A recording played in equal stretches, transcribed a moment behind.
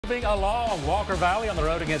moving along. Walker Valley on the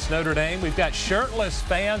road against Notre Dame. We've got shirtless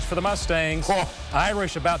fans for the Mustangs. Oh.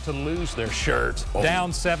 Irish about to lose their shirt. Oh.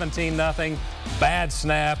 Down 17-0. Bad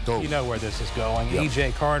snap. Oh. You know where this is going. Yep.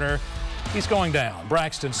 E.J. Carter, he's going down.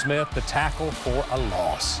 Braxton Smith, the tackle for a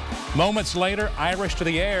loss. Moments later, Irish to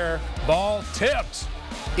the air. Ball tipped.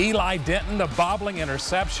 Eli Denton, a bobbling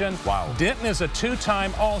interception. Wow. Denton is a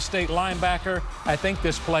two-time All-State linebacker. I think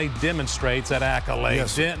this play demonstrates that accolade.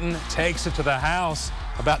 Yes. Denton takes it to the house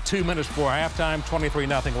about 2 minutes before halftime,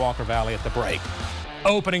 23-0 Walker Valley at the break.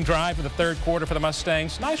 Opening drive for the third quarter for the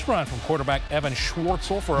Mustangs. Nice run from quarterback Evan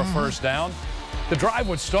Schwartzel for a first down. The drive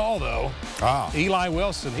would stall, though. Eli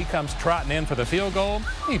Wilson, he comes trotting in for the field goal.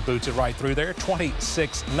 He boots it right through there,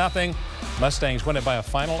 26-0. Mustangs win it by a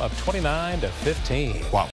final of 29-15. Wow.